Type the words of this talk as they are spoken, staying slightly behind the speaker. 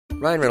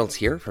Ryan Reynolds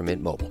here from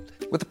Mint Mobile.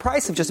 With the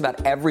price of just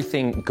about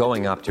everything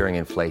going up during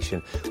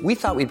inflation, we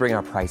thought we'd bring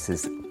our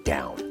prices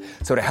down.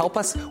 So to help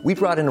us, we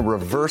brought in a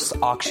reverse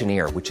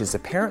auctioneer, which is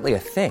apparently a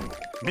thing.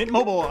 Mint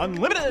Mobile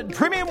Unlimited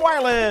Premium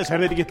Wireless. How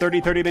to get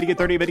 30, 30, bit to get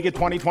 30, bit to get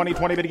 20, 20,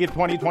 20, bit to get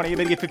 20, 20,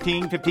 bit to get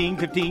 15, 15,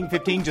 15,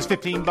 15, just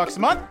 $15 a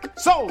month?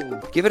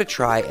 Sold! Give it a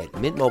try at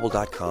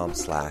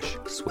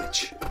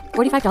mintmobile.com/switch.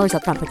 $45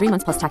 up front for 3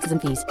 months plus taxes and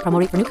fees. Promo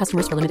rate for new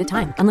customers for limited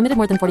time. Unlimited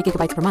more than 40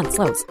 gigabytes per month.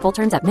 Slows full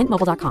terms at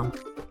mintmobile.com.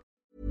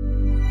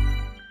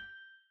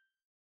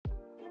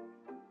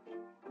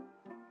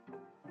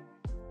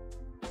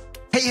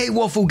 Hey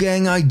Waffle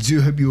Gang, I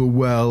do hope you're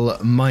well.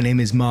 My name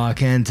is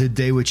Mark and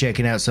today we're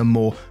checking out some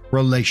more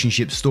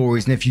relationship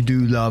stories, and if you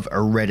do love a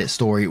Reddit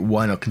story,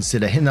 why not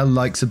consider hitting that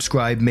like,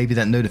 subscribe, maybe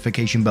that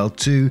notification bell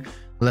too.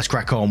 Let's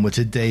crack on with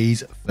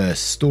today's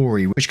first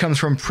story, which comes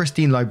from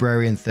Pristine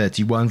Librarian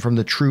 31 from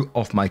the True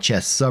Off My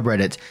Chest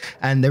subreddit,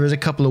 and there is a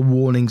couple of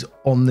warnings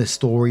on this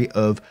story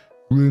of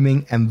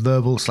grooming and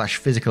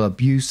verbal/physical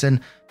abuse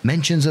and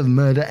mentions of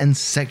murder and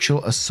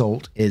sexual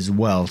assault as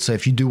well. So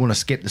if you do want to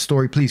skip the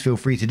story, please feel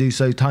free to do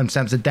so.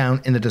 Timestamps are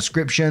down in the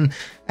description,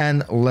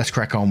 and let's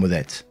crack on with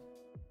it.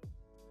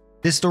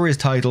 This story is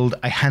titled,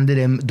 I handed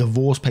him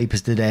divorce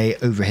papers today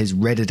over his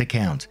Reddit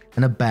account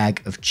and a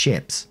bag of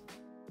chips.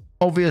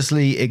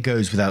 Obviously, it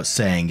goes without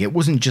saying, it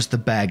wasn't just a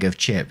bag of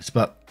chips,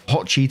 but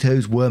hot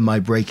Cheetos were my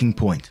breaking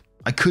point.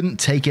 I couldn't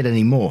take it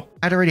anymore.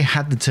 I'd already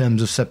had the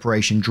terms of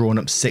separation drawn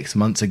up 6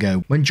 months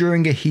ago, when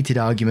during a heated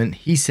argument,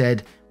 he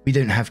said, "We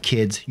don't have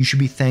kids, you should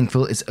be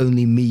thankful it's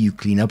only me you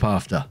clean up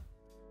after."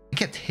 I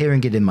kept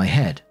hearing it in my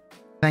head.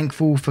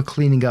 Thankful for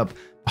cleaning up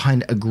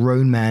behind a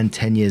grown man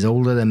 10 years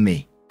older than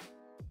me.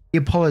 He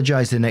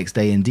apologized the next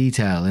day in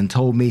detail and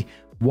told me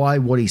why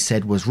what he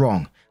said was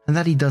wrong and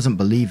that he doesn't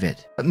believe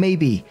it. But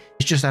maybe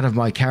it's just out of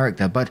my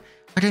character, but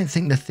I don't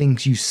think the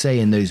things you say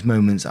in those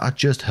moments are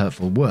just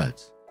hurtful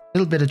words. A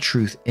little bit of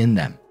truth in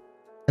them.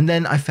 And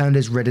then I found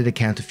his Reddit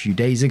account a few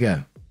days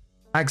ago.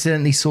 I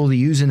accidentally saw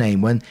the username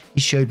when he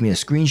showed me a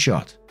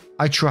screenshot.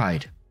 I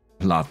tried.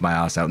 Laughed my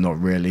ass out,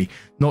 not really,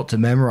 not to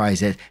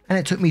memorize it, and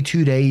it took me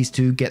 2 days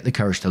to get the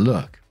courage to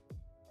look.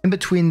 In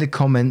between the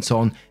comments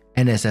on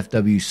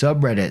NSFW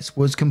subreddits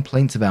was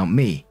complaints about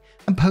me,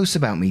 and posts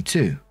about me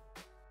too.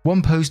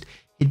 One post,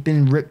 he'd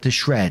been ripped to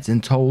shreds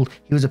and told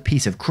he was a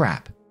piece of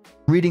crap.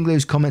 Reading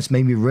those comments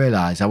made me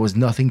realize I was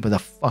nothing but a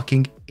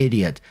fucking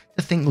idiot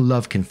to think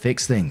love can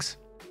fix things.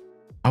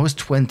 I was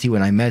 20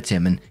 when I met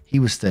him and he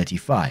was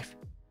 35.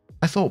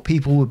 I thought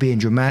people were being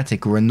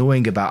dramatic or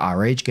annoying about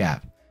our age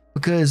gap,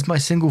 because my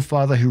single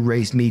father who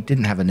raised me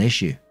didn't have an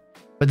issue.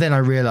 But then I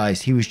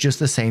realized he was just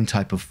the same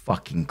type of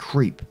fucking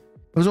creep.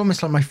 It was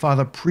almost like my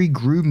father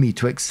pre-groomed me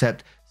to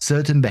accept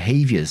certain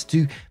behaviors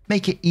to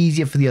make it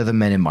easier for the other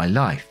men in my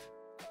life.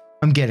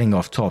 I'm getting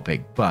off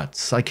topic,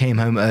 but I came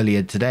home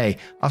earlier today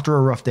after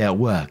a rough day at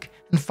work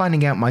and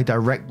finding out my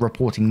direct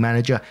reporting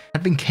manager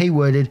had been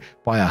K-worded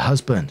by her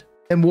husband,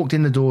 then walked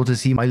in the door to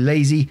see my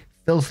lazy,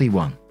 filthy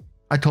one.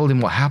 I told him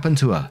what happened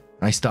to her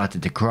and I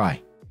started to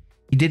cry.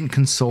 He didn't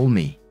console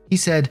me. He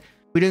said,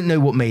 "We don't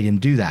know what made him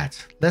do that.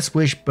 Let's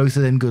wish both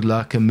of them good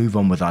luck and move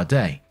on with our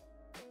day."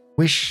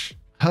 Wish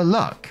her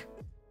luck?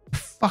 The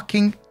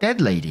fucking dead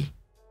lady.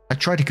 I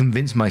tried to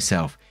convince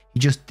myself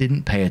he just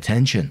didn't pay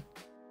attention.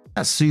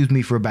 That soothed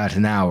me for about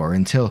an hour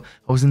until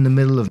I was in the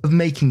middle of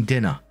making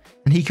dinner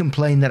and he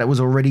complained that it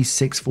was already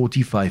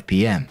 6:45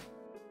 p.m.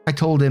 I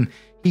told him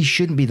he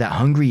shouldn't be that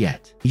hungry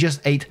yet. He just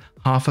ate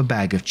half a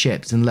bag of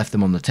chips and left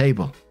them on the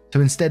table.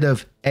 So instead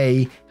of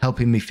A,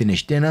 helping me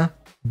finish dinner,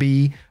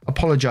 B,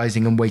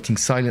 apologizing and waiting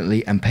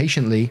silently and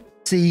patiently,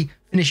 C,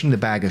 finishing the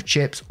bag of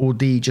chips, or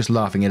D, just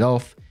laughing it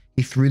off,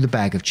 he threw the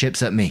bag of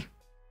chips at me.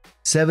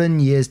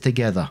 7 years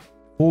together,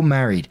 all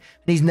married,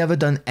 and he's never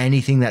done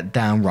anything that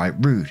downright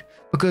rude.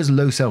 Because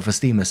low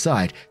self-esteem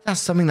aside,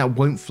 that's something that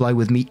won't fly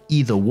with me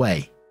either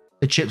way.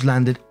 The chips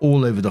landed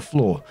all over the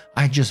floor.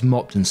 I had just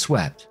mopped and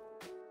swept.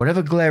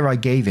 Whatever glare I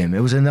gave him,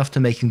 it was enough to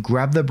make him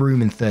grab the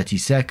broom in 30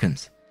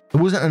 seconds. It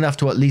wasn't enough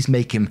to at least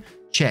make him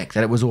check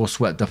that it was all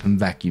swept up and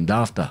vacuumed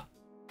after.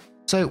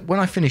 So when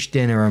I finished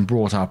dinner and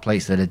brought our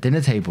plates to the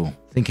dinner table,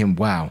 thinking,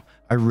 wow,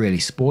 I really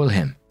spoil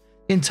him.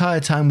 The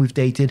entire time we've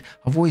dated,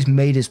 I've always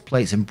made his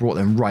plates and brought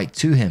them right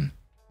to him.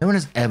 No one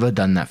has ever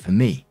done that for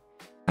me.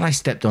 And I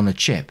stepped on a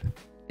chip.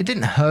 It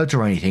didn't hurt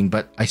or anything,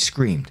 but I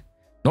screamed.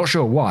 Not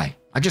sure why,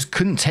 I just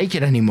couldn't take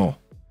it anymore.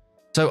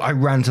 So I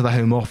ran to the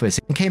home office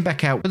and came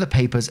back out with the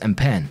papers and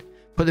pen,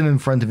 put them in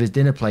front of his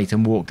dinner plate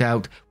and walked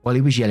out while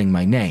he was yelling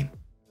my name.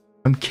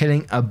 I'm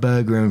killing a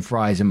burger and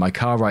fries in my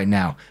car right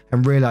now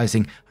and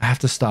realizing I have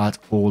to start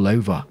all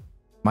over.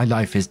 My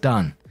life is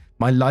done.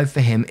 My life for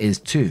him is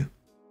too.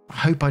 I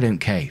hope I don't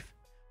cave.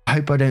 I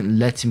hope I don't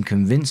let him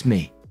convince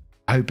me.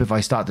 I hope if I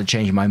start to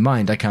change my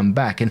mind, I come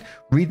back and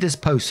read this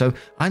post so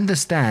I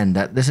understand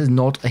that this is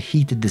not a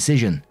heated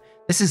decision.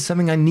 This is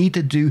something I need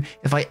to do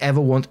if I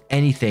ever want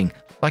anything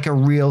like a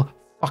real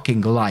fucking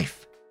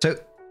life. So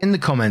in the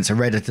comments, a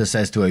Redditor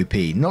says to OP,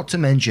 not to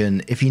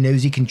mention if he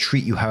knows he can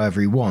treat you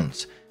however he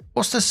wants,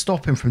 What's to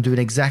stop him from doing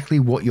exactly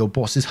what your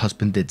boss's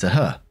husband did to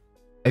her?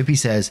 OP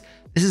says,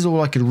 this is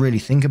all I could really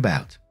think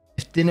about.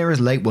 If dinner is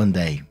late one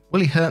day, will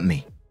he hurt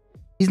me?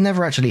 He's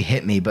never actually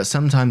hit me, but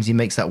sometimes he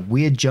makes that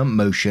weird jump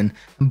motion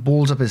and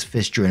balls up his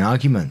fist during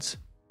arguments.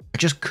 I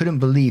just couldn't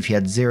believe he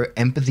had zero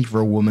empathy for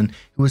a woman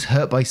who was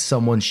hurt by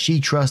someone she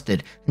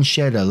trusted and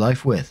shared her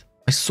life with.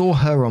 I saw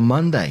her on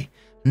Monday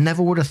and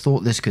never would have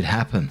thought this could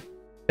happen.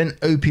 Then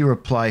OP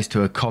replies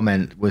to a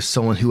comment with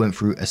someone who went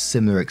through a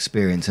similar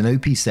experience, and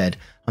OP said,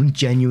 I'm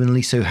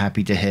genuinely so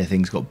happy to hear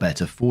things got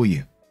better for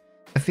you.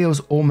 It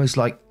feels almost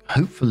like,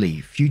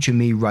 hopefully, future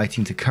me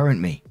writing to current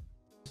me,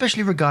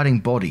 especially regarding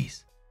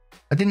bodies.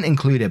 I didn't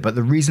include it, but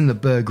the reason the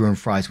burger and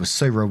fries were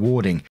so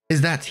rewarding is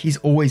that he's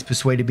always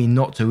persuaded me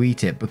not to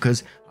eat it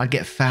because I'd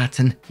get fat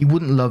and he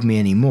wouldn't love me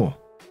anymore.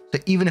 So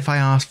even if I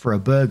asked for a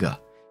burger,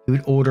 he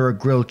would order a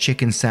grilled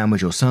chicken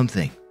sandwich or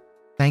something.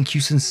 Thank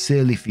you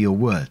sincerely for your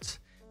words.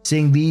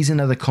 Seeing these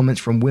and other comments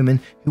from women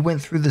who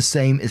went through the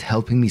same is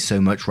helping me so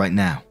much right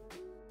now.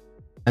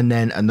 And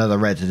then another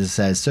Redditor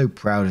says, so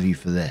proud of you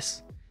for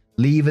this.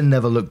 Leave and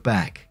never look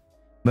back.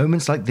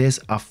 Moments like this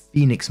are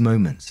phoenix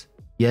moments.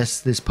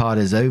 Yes, this part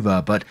is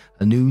over, but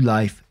a new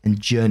life and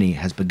journey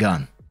has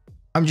begun.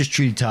 I'm just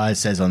truly tired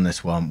says on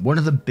this one, one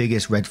of the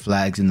biggest red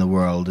flags in the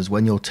world is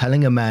when you're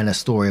telling a man a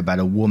story about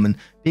a woman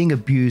being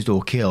abused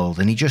or killed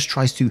and he just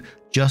tries to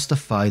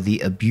justify the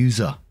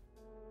abuser.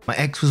 My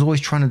ex was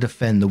always trying to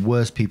defend the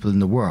worst people in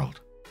the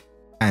world.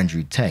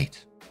 Andrew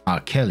Tate,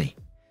 R. Kelly.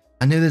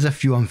 I know there's a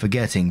few I'm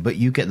forgetting, but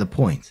you get the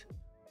point.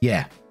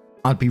 Yeah,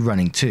 I'd be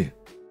running too.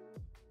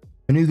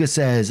 Manuga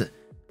says,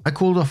 I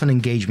called off an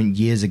engagement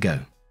years ago.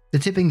 The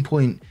tipping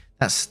point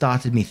that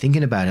started me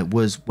thinking about it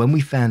was when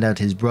we found out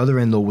his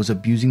brother-in-law was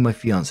abusing my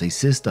fiance's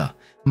sister.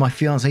 My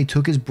fiance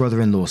took his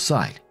brother-in-law's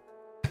side.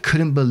 I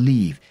couldn't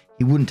believe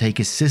he wouldn't take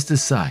his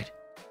sister's side.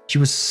 She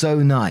was so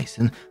nice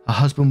and her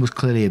husband was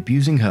clearly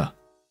abusing her.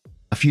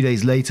 A few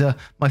days later,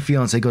 my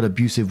fiance got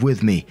abusive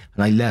with me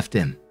and I left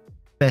him.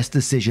 Best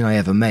decision I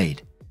ever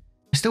made.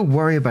 I still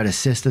worry about his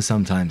sister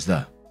sometimes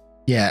though.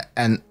 Yeah,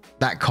 and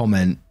that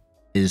comment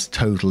is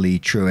totally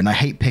true, and I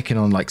hate picking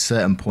on like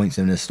certain points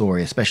in the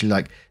story, especially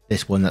like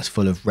this one that's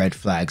full of red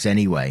flags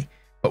anyway.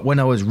 But when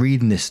I was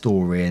reading this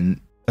story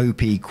and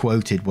OP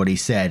quoted what he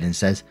said and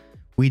says,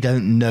 we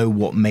don't know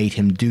what made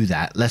him do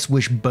that, let's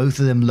wish both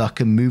of them luck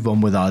and move on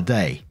with our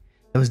day.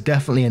 There was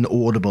definitely an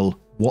audible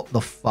what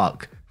the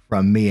fuck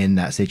from me in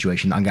that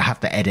situation. I'm gonna have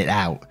to edit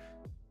out,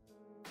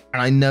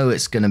 and I know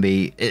it's gonna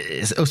be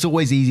it's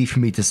always easy for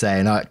me to say,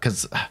 and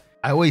because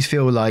I always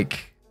feel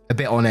like a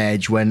bit on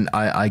edge when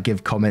I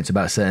give comments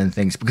about certain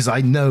things, because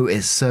I know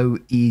it's so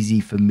easy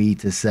for me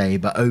to say,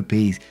 but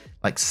OP's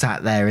like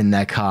sat there in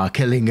their car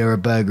killing her a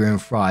burger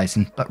and fries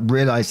but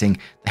realizing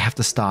they have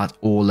to start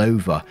all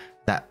over,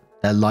 that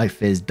their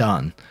life is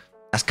done.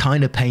 That's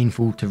kind of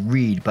painful to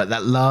read. But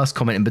that last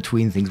comment in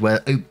between things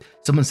where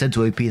someone said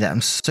to OP that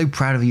I'm so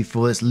proud of you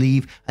for this,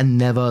 leave and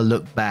never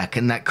look back,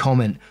 and that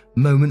comment,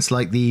 moments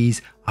like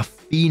these are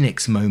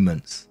phoenix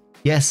moments.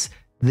 Yes,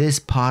 this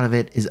part of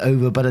it is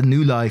over, but a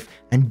new life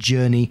and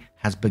journey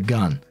has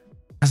begun.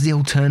 As the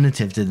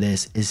alternative to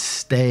this is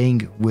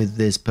staying with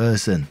this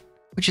person,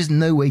 which is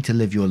no way to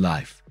live your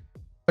life.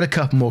 But a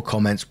couple more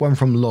comments, one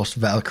from Lost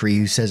Valkyrie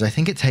who says, I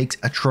think it takes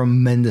a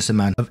tremendous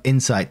amount of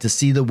insight to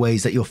see the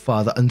ways that your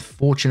father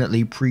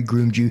unfortunately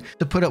pre-groomed you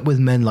to put up with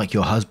men like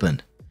your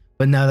husband.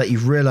 But now that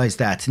you've realized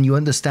that and you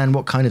understand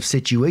what kind of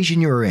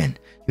situation you're in,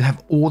 you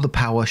have all the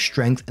power,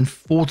 strength and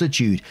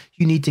fortitude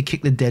you need to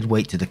kick the dead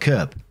weight to the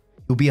curb.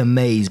 You'll be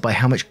amazed by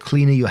how much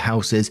cleaner your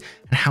house is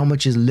and how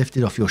much is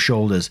lifted off your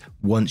shoulders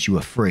once you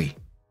are free.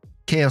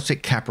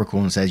 Chaotic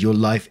Capricorn says your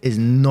life is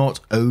not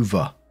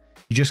over.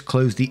 You just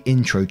closed the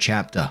intro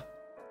chapter.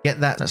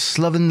 Get that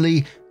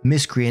slovenly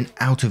miscreant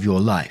out of your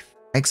life.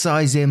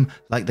 Excise him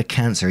like the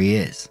cancer he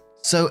is.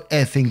 So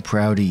effing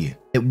proud of you.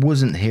 It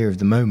wasn't here of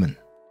the moment.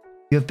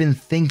 You have been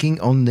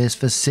thinking on this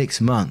for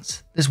 6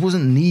 months. This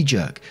wasn't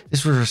knee-jerk.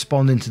 This was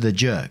responding to the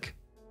jerk.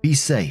 Be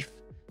safe.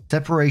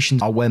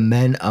 Separations are where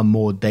men are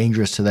more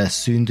dangerous to their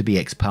soon-to-be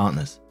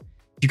ex-partners.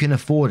 You can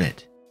afford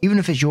it. Even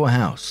if it's your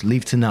house,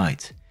 leave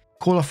tonight.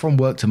 Call off from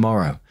work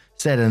tomorrow.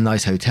 Stay at a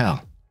nice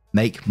hotel.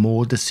 Make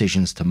more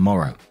decisions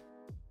tomorrow.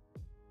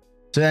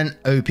 So then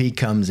OP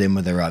comes in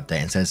with her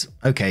update and says,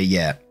 okay,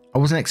 yeah, I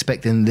wasn't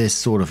expecting this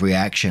sort of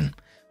reaction.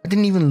 I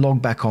didn't even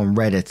log back on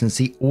Reddit and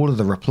see all of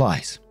the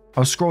replies. I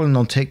was scrolling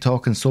on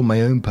TikTok and saw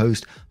my own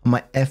post on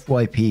my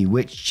FYP,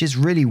 which is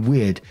really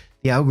weird.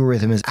 The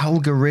algorithm is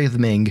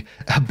algorithming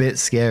a bit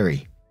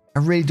scary. I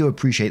really do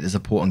appreciate the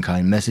support and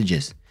kind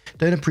messages.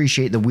 Don't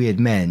appreciate the weird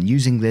men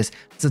using this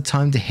as a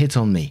time to hit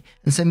on me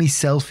and send me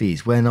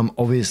selfies when I'm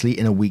obviously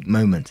in a weak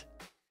moment.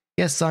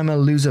 Guess I'm a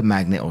loser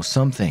magnet or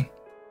something.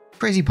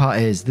 Crazy part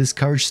is, this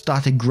courage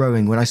started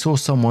growing when I saw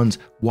someone's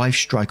wife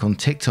strike on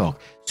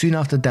TikTok soon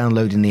after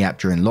downloading the app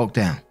during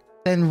lockdown.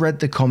 Then read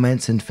the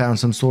comments and found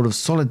some sort of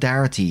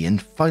solidarity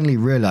and finally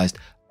realized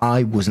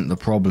I wasn't the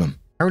problem.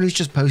 Harold's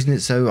just posting it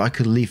so I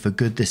could leave for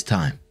good this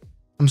time.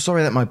 I'm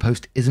sorry that my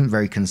post isn't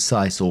very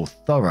concise or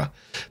thorough,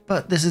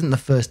 but this isn't the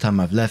first time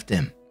I've left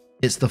him.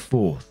 It's the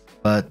fourth,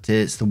 but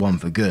it's the one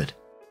for good.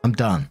 I'm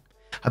done.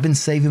 I've been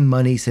saving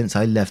money since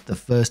I left the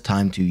first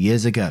time 2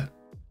 years ago.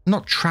 I'm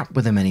not trapped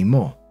with him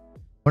anymore.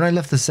 When I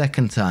left the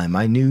second time,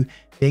 I knew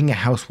being a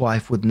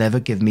housewife would never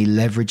give me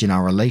leverage in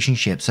our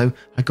relationship, so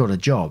I got a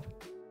job.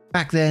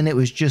 Back then, it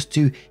was just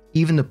to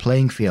even the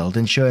playing field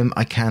and show him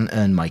I can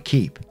earn my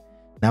keep.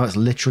 Now it's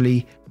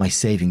literally my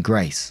saving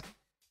grace.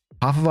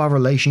 Half of our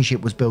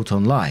relationship was built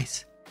on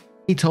lies.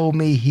 He told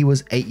me he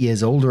was 8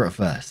 years older at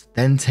first,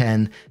 then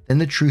 10, then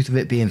the truth of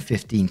it being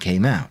 15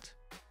 came out.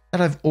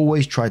 That I've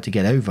always tried to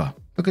get over,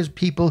 because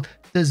people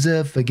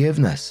deserve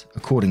forgiveness,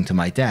 according to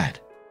my dad.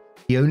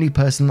 The only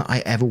person I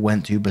ever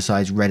went to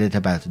besides Reddit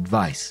about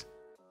advice.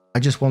 I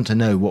just want to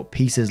know what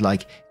peace is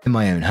like in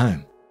my own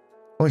home.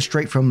 I went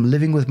straight from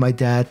living with my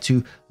dad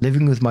to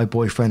living with my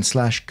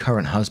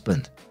boyfriend/current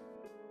husband.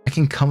 I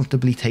can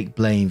comfortably take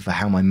blame for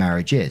how my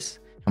marriage is,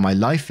 how my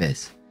life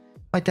is.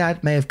 My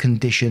dad may have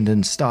conditioned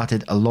and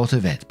started a lot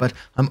of it, but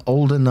I'm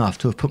old enough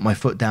to have put my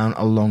foot down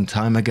a long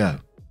time ago.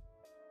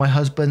 My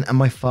husband and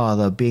my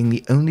father being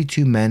the only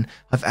two men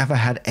I've ever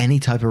had any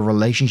type of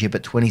relationship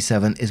at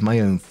 27 is my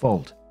own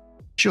fault.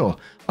 Sure,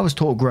 I was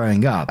taught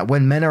growing up that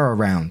when men are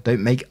around,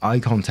 don't make eye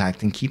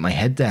contact and keep my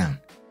head down.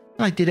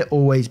 And I did it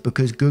always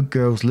because good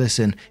girls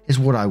listen is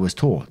what I was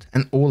taught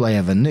and all I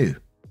ever knew.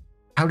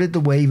 How did the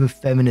wave of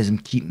feminism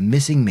keep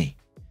missing me?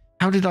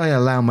 How did I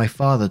allow my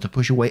father to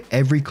push away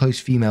every close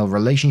female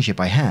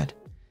relationship I had?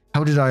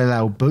 How did I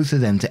allow both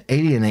of them to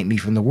alienate me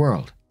from the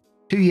world?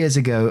 2 years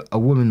ago, a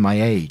woman my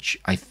age,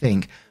 I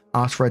think,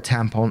 asked for a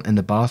tampon in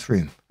the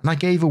bathroom, and I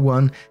gave her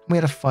one, and we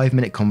had a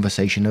 5-minute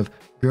conversation of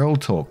girl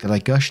talk that I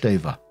gushed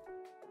over.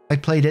 I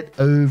played it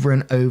over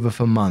and over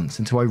for months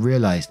until I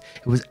realized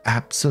it was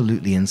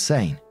absolutely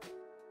insane.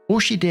 All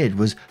she did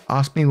was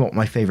ask me what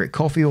my favorite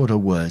coffee order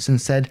was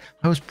and said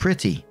I was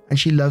pretty and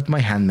she loved my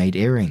handmade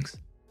earrings.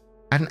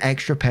 I had an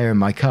extra pair in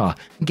my car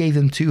and gave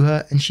them to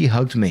her and she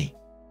hugged me.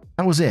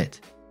 That was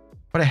it.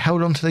 But I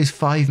held on to those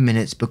 5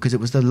 minutes because it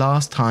was the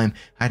last time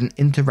I had an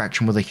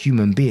interaction with a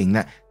human being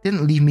that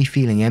didn't leave me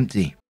feeling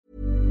empty.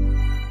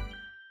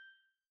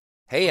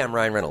 Hey, I'm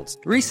Ryan Reynolds.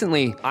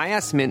 Recently, I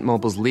asked Mint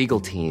Mobile's legal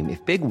team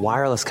if big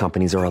wireless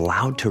companies are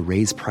allowed to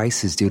raise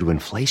prices due to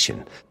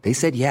inflation. They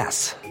said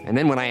yes. And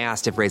then when I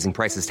asked if raising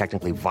prices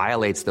technically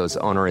violates those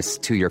onerous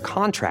 2-year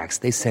contracts,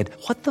 they said,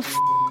 "What the f***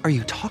 are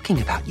you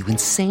talking about, you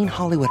insane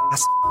Hollywood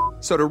ass?"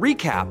 So to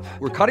recap,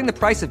 we're cutting the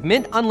price of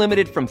Mint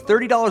Unlimited from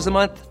 $30 a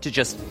month to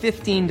just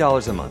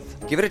 $15 a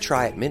month. Give it a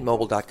try at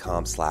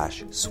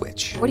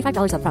mintmobile.com/switch.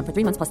 $45 up front for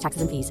 3 months plus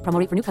taxes and fees. Promo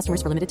rate for new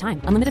customers for limited time.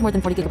 Unlimited more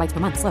than 40 gigabytes per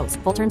month. Slows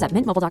full terms at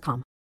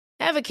mintmobile.com.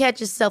 Ever catch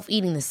yourself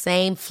eating the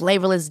same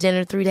flavorless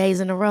dinner 3 days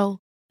in a row?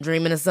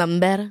 Dreaming of something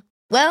better?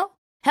 Well,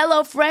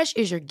 HelloFresh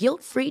is your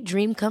guilt-free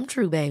dream come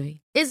true, baby.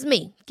 It's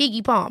me,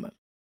 Keke Palmer.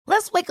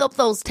 Let's wake up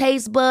those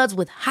taste buds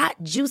with hot,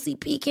 juicy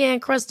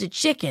pecan-crusted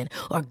chicken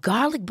or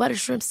garlic butter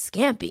shrimp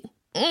scampi.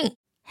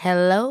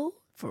 Hello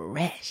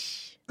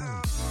Fresh.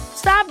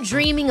 Stop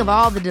dreaming of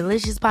all the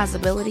delicious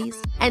possibilities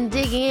and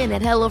dig in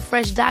at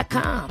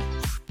HelloFresh.com.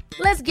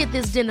 Let's get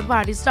this dinner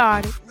party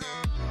started.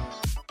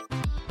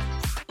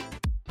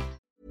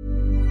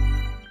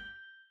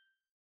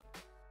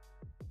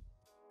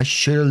 I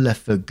should have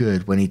left for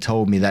good when he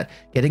told me that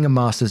getting a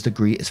master's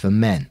degree is for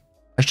men.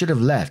 I should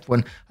have left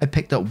when I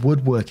picked up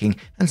woodworking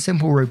and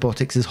simple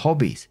robotics as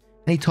hobbies,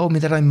 and he told me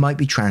that I might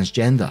be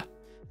transgender,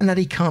 and that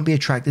he can't be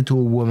attracted to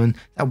a woman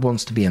that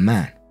wants to be a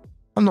man.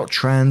 I'm not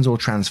trans or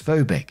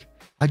transphobic.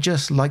 I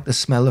just like the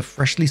smell of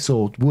freshly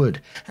sawed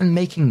wood and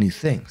making new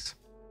things.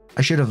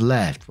 I should have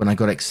left when I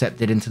got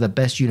accepted into the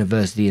best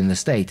university in the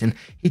state, and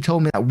he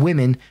told me that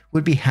women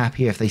would be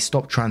happier if they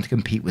stopped trying to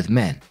compete with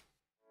men.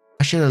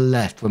 I should have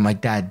left when my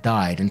dad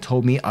died and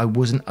told me I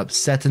wasn't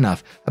upset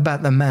enough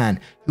about the man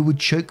who would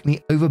choke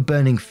me over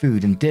burning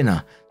food and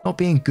dinner, not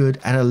being good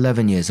at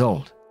 11 years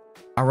old.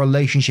 Our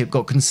relationship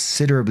got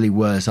considerably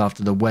worse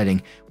after the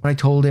wedding when I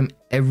told him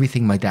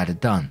everything my dad had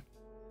done.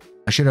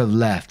 I should have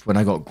left when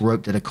I got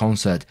groped at a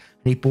concert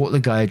and he bought the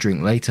guy a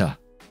drink later.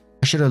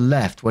 I should have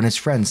left when his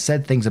friends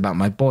said things about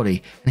my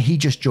body and he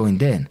just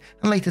joined in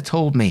and later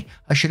told me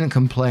I shouldn't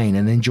complain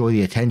and enjoy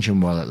the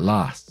attention while it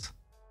lasts.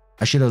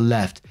 I should have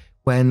left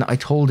when I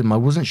told him I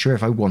wasn't sure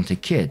if I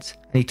wanted kids,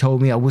 and he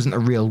told me I wasn't a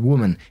real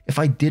woman if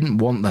I didn't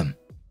want them.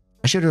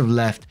 I should have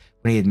left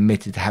when he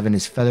admitted to having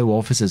his fellow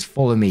officers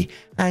follow me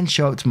and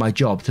show up to my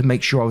job to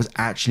make sure I was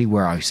actually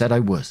where I said I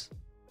was.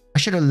 I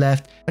should have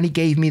left when he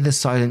gave me the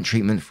silent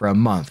treatment for a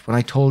month when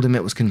I told him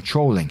it was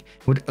controlling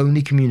and would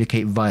only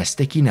communicate via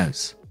sticky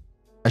notes.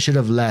 I should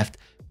have left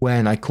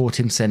when I caught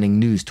him sending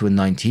nudes to a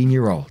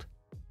 19-year-old.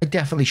 I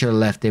definitely should have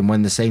left him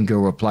when the same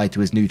girl replied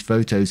to his nude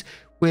photos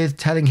with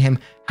telling him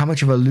how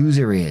much of a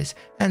loser he is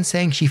and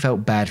saying she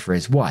felt bad for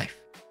his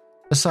wife.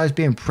 Besides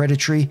being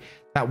predatory,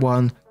 that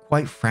one,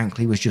 quite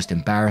frankly, was just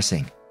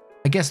embarrassing.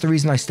 I guess the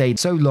reason I stayed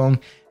so long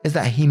is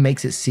that he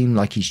makes it seem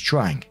like he's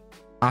trying.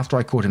 After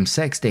I caught him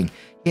sexting,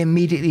 he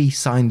immediately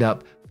signed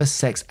up for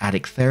sex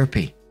addict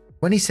therapy.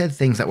 When he said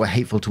things that were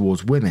hateful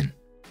towards women,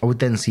 I would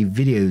then see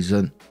videos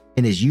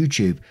in his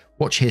YouTube,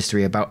 watch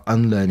history about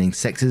unlearning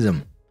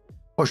sexism.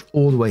 Watched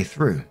all the way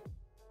through.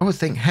 I would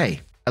think,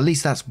 hey, at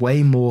least that's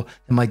way more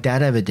than my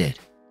dad ever did.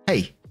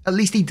 Hey, at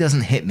least he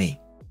doesn't hit me.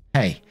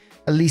 Hey,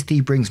 at least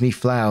he brings me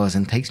flowers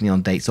and takes me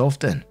on dates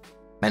often.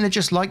 Men are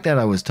just like that,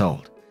 I was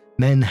told.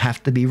 Men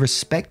have to be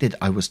respected,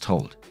 I was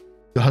told.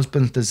 Your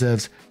husband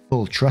deserves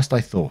full trust,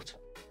 I thought.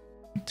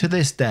 To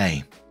this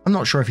day, I'm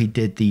not sure if he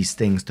did these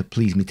things to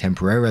please me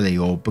temporarily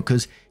or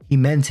because he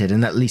meant it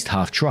and at least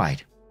half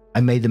tried. I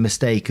made the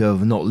mistake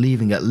of not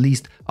leaving at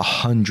least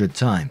 100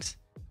 times.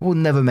 I will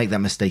never make that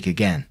mistake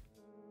again.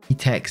 He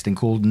texted and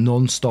called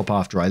non-stop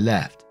after I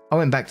left. I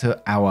went back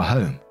to our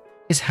home,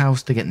 his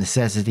house, to get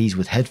necessities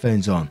with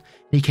headphones on.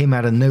 He came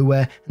out of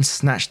nowhere and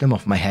snatched them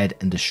off my head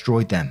and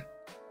destroyed them.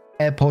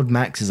 AirPod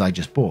Maxes I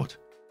just bought.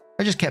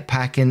 I just kept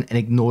packing and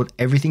ignored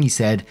everything he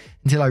said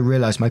until I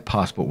realized my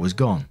passport was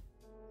gone.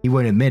 He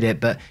won't admit it,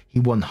 but he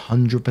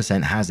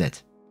 100% has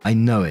it. I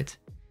know it.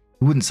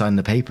 He wouldn't sign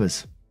the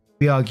papers.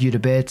 We argued a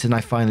bit and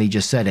I finally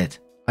just said it.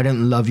 I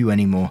don't love you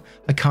anymore.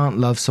 I can't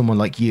love someone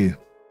like you.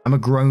 I'm a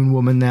grown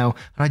woman now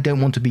and I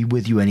don't want to be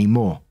with you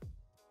anymore.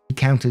 He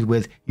countered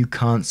with, you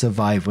can't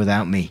survive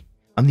without me.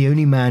 I'm the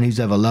only man who's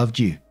ever loved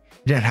you.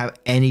 You don't have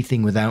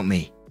anything without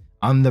me.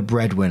 I'm the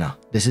breadwinner.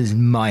 This is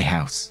my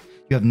house.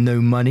 You have no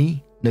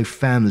money, no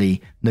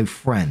family, no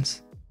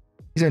friends.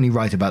 He's only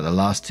right about the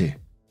last two.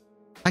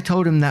 I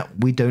told him that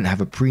we don't have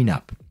a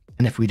prenup,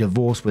 and if we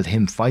divorce with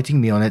him fighting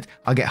me on it,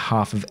 I'll get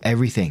half of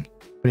everything.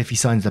 But if he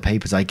signs the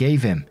papers I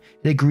gave him,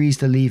 it agrees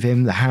to leave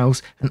him the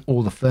house and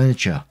all the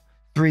furniture,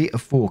 3 or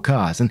 4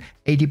 cars, and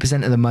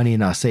 80% of the money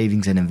in our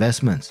savings and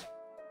investments.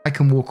 I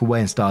can walk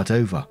away and start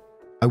over.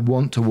 I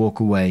want to walk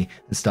away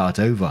and start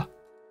over.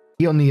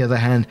 He, on the other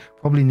hand,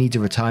 probably needs a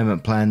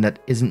retirement plan that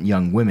isn't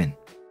young women.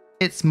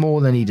 It's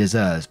more than he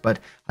deserves, but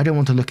I don't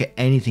want to look at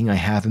anything I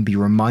have and be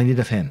reminded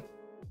of him.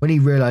 When he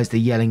realized the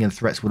yelling and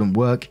threats wouldn't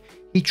work,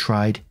 he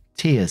tried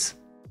tears.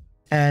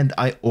 And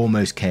I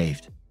almost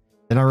caved.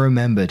 Then I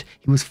remembered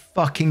he was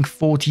fucking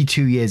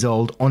 42 years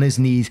old on his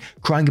knees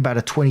crying about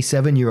a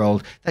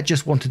 27-year-old that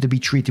just wanted to be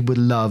treated with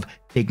love,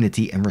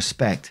 dignity, and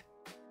respect.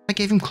 I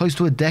gave him close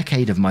to a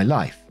decade of my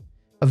life,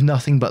 of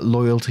nothing but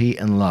loyalty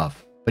and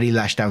love, but he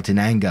lashed out in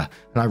anger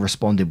and I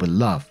responded with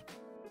love.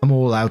 I'm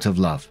all out of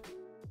love.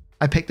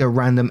 I picked a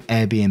random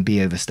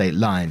Airbnb over state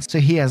lines, so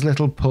he has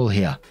little pull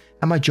here,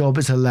 and my job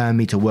is allowing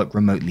me to work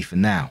remotely for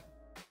now.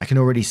 I can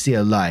already see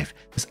a life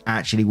that's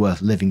actually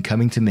worth living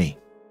coming to me.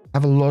 I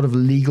have a lot of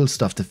legal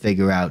stuff to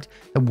figure out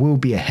that will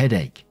be a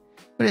headache,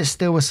 but it's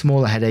still a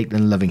smaller headache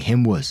than loving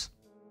him was.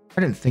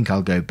 I don't think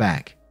I'll go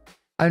back.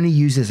 I only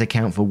use this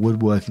account for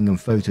woodworking and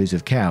photos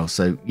of cows,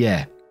 so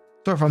yeah.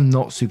 Sorry if I'm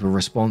not super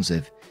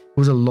responsive. It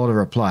was a lot of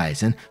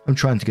replies and I'm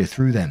trying to go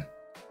through them.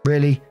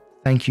 Really,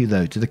 thank you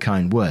though to the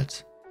kind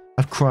words.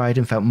 I've cried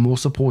and felt more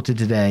supported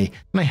today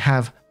than I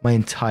have my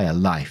entire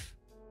life.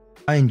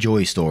 I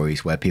enjoy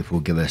stories where people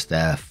give us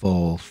their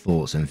full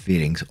thoughts and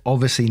feelings,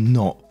 obviously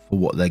not for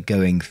what they're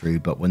going through,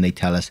 but when they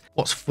tell us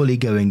what's fully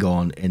going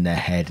on in their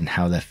head and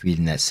how they're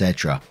feeling,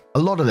 etc. A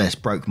lot of this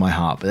broke my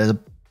heart, but there's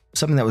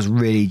something that was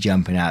really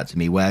jumping out to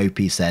me where OP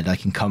said, I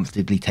can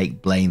comfortably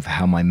take blame for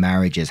how my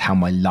marriage is, how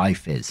my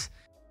life is.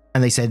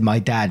 And they said my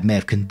dad may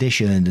have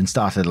conditioned and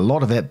started a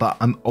lot of it, but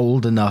I'm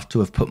old enough to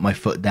have put my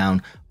foot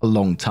down a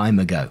long time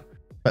ago.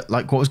 But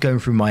like what was going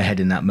through my head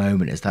in that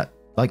moment is that,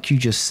 like you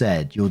just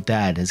said, your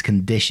dad has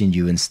conditioned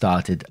you and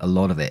started a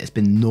lot of it. It's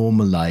been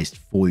normalized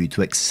for you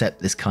to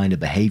accept this kind of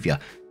behavior.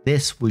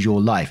 This was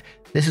your life.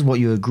 This is what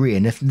you agree.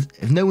 And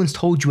if no one's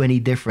told you any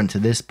different to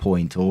this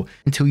point or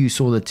until you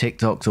saw the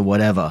TikToks or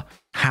whatever,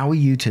 how are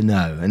you to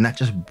know? And that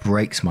just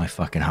breaks my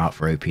fucking heart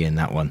for OP in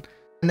that one.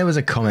 And there was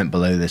a comment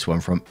below this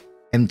one from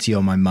Empty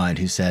on My Mind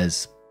who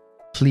says,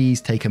 please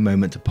take a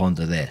moment to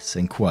ponder this,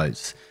 and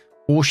quotes,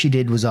 all she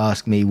did was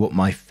ask me what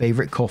my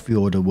favorite coffee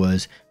order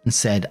was and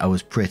said I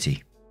was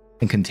pretty.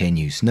 And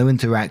continues, no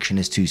interaction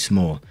is too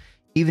small,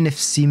 even if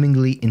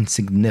seemingly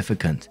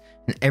insignificant,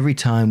 and every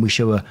time we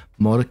show a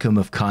modicum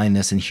of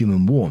kindness and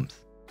human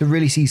warmth, to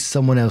really see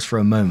someone else for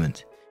a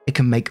moment, it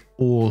can make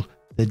all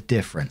the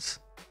difference.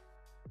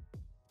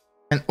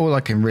 And all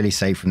I can really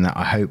say from that,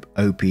 I hope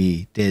OP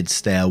did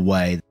stay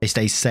away. They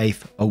stay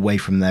safe away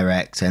from their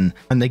ex and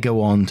they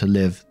go on to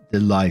live the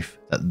life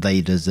that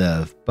they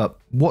deserve. But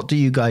what do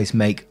you guys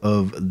make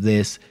of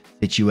this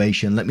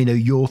situation? Let me know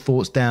your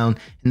thoughts down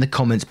in the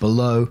comments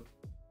below.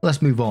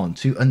 Let's move on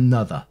to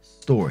another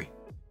story.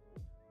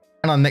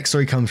 And our next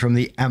story comes from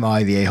the Am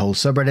I the A-Hole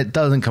subreddit.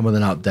 Doesn't come with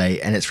an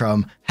update, and it's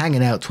from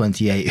Hanging Out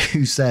 28,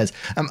 who says,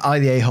 am I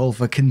the a-hole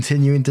for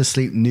continuing to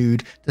sleep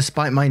nude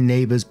despite my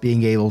neighbors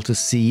being able to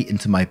see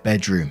into my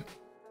bedroom?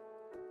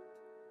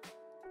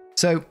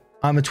 So,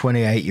 I'm a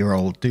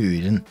 28-year-old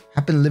dude and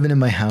have been living in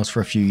my house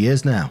for a few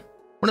years now.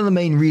 One of the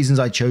main reasons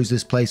I chose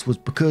this place was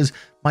because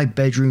my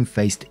bedroom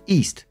faced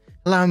east,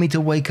 allowing me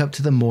to wake up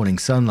to the morning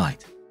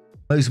sunlight.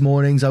 Most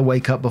mornings I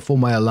wake up before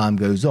my alarm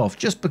goes off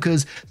just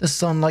because the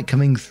sunlight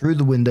coming through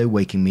the window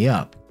waking me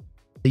up.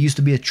 There used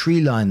to be a tree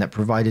line that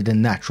provided a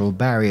natural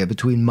barrier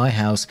between my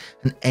house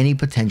and any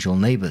potential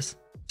neighbors,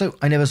 so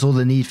I never saw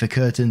the need for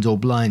curtains or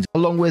blinds,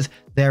 along with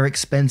they're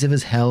expensive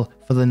as hell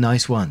for the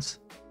nice ones.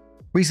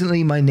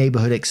 Recently, my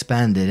neighborhood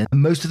expanded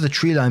and most of the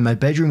tree line my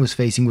bedroom was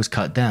facing was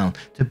cut down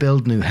to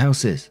build new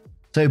houses.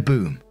 So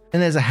boom,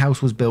 and there's a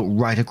house was built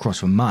right across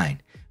from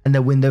mine, and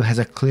the window has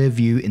a clear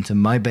view into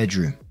my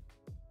bedroom.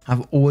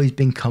 I've always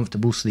been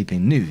comfortable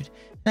sleeping nude,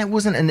 and it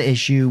wasn't an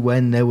issue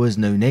when there was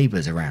no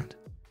neighbors around.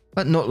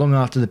 But not long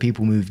after the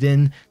people moved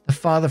in, the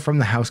father from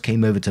the house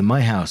came over to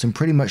my house and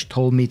pretty much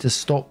told me to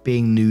stop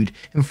being nude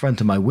in front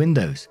of my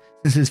windows,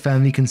 since his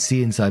family can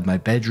see inside my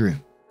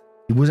bedroom.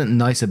 He wasn't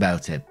nice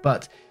about it,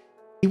 but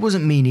he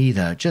wasn't mean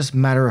either, just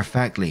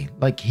matter-of-factly,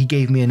 like he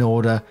gave me an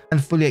order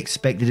and fully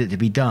expected it to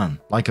be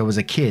done, like I was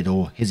a kid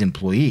or his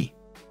employee.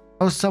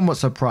 I was somewhat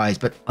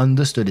surprised but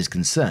understood his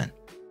concern,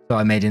 so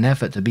I made an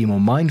effort to be more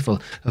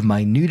mindful of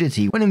my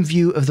nudity when in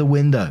view of the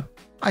window.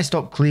 I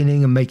stopped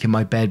cleaning and making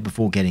my bed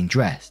before getting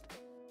dressed.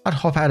 I'd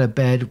hop out of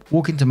bed,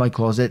 walk into my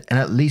closet and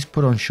at least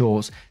put on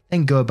shorts,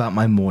 then go about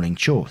my morning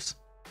chores.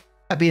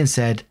 That being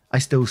said, I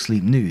still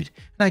sleep nude,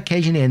 and I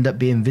occasionally end up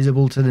being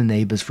visible to the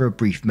neighbors for a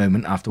brief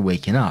moment after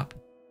waking up.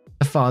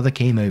 The father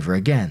came over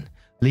again,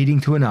 leading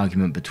to an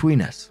argument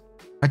between us.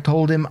 I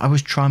told him I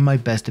was trying my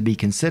best to be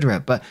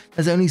considerate, but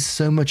there's only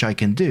so much I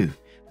can do,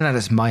 and that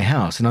it's my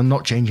house and I'm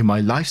not changing my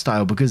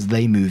lifestyle because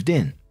they moved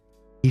in.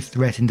 He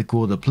threatened to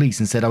call the police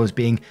and said I was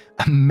being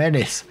a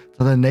menace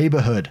to the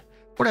neighborhood,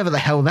 whatever the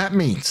hell that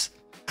means.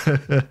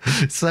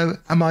 So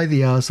am I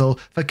the arsehole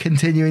for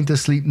continuing to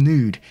sleep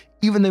nude,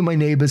 even though my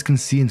neighbors can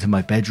see into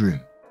my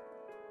bedroom?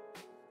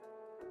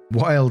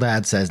 Wild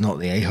Ad says not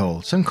the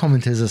a-hole. Some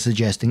commenters are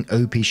suggesting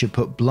OP should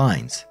put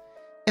blinds.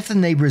 If the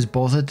neighbor is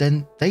bothered,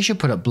 then they should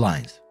put up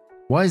blinds.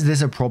 Why is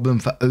this a problem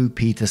for OP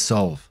to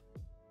solve?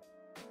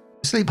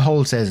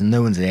 Sleephole says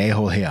no one's the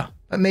a-hole here,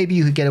 but maybe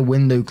you could get a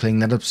window cling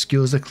that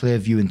obscures a clear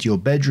view into your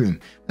bedroom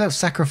without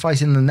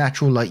sacrificing the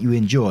natural light you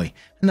enjoy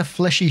and the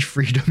fleshy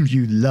freedom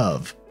you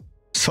love.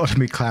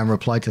 Sodomy Clan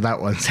replied to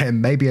that one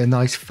saying maybe a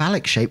nice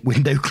phallic-shaped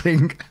window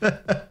cling.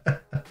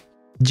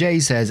 Jay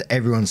says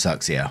everyone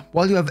sucks here.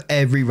 While you have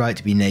every right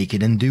to be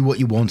naked and do what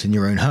you want in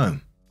your own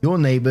home, your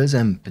neighbors,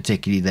 and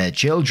particularly their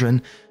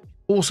children,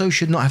 also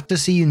should not have to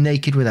see you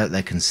naked without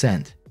their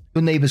consent.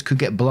 Your neighbors could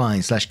get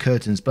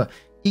blinds/curtains, but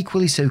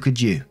equally so could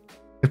you.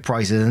 If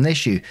price is an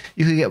issue,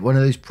 you could get one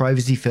of those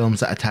privacy films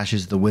that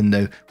attaches to the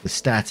window with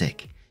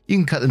static. You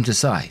can cut them to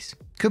size.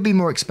 Could be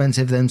more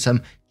expensive than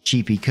some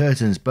cheapy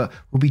curtains, but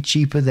will be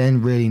cheaper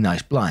than really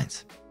nice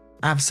blinds.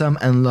 Have some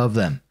and love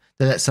them.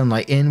 They let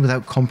sunlight in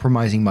without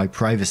compromising my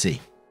privacy.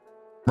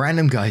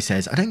 Random Guy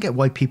says, I don't get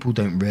why people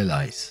don't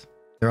realize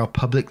there are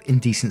public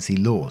indecency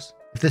laws.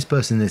 If this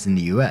person is in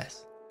the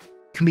US, you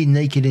can be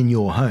naked in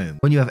your home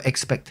when you have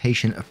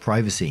expectation of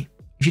privacy.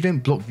 If you don't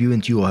block view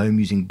into your home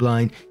using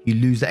blind, you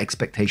lose the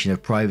expectation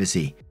of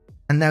privacy.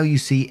 And now you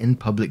see in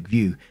public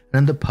view and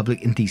under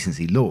public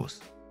indecency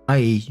laws,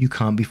 i.e. you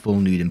can't be full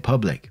nude in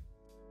public.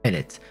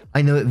 Edit.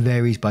 I know it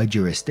varies by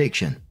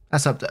jurisdiction.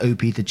 That's up to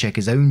OP to check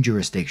his own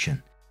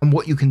jurisdiction. And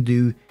what you can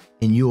do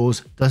in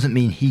yours doesn't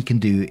mean he can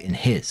do in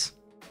his.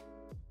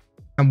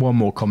 And one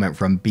more comment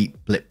from Beat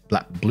Blip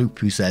Black Bloop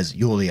who says,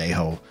 you're the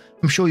a-hole.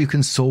 I'm sure you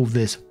can solve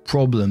this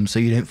problem so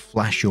you don't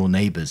flash your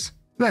neighbors.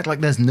 You act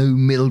like there's no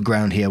middle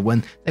ground here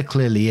when there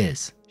clearly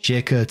is.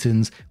 Sheer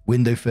curtains,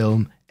 window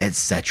film,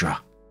 etc.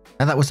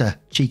 Now that was a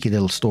cheeky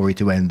little story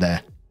to end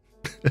there.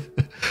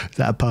 Is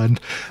that a pun?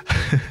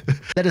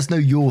 Let us know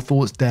your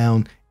thoughts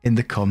down in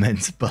the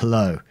comments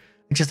below.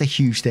 And just a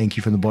huge thank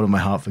you from the bottom of my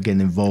heart for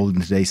getting involved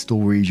in today's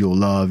stories. Your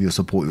love, your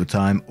support, your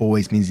time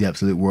always means the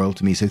absolute world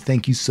to me. So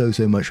thank you so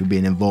much for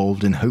being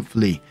involved, and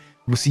hopefully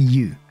we'll see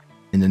you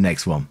in the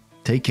next one.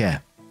 Take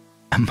care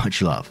and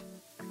much love.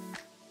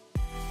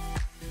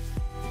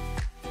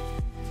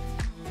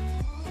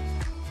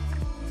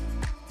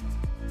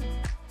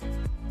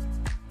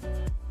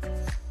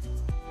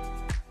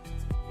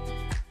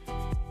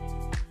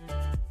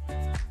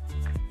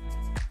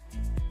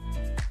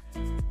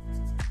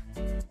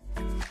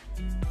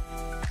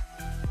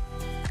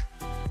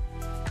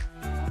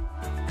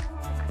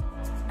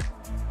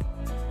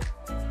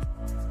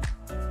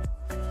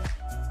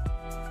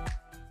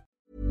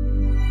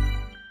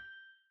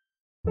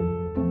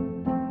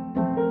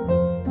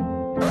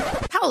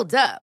 Hold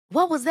up.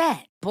 What was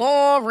that?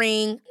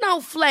 Boring.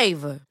 No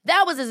flavor.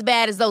 That was as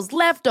bad as those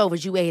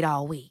leftovers you ate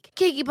all week.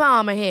 Keke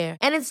Palmer here,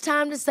 and it's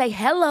time to say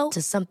hello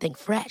to something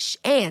fresh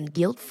and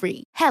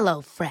guilt-free.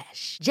 Hello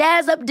Fresh.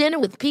 Jazz up dinner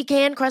with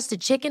pecan-crusted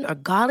chicken or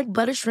garlic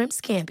butter shrimp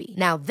scampi.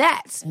 Now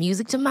that's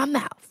music to my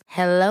mouth.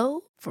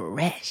 Hello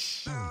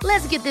Fresh.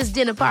 Let's get this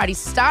dinner party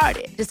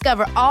started.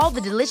 Discover all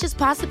the delicious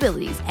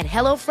possibilities at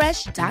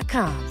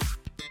HelloFresh.com.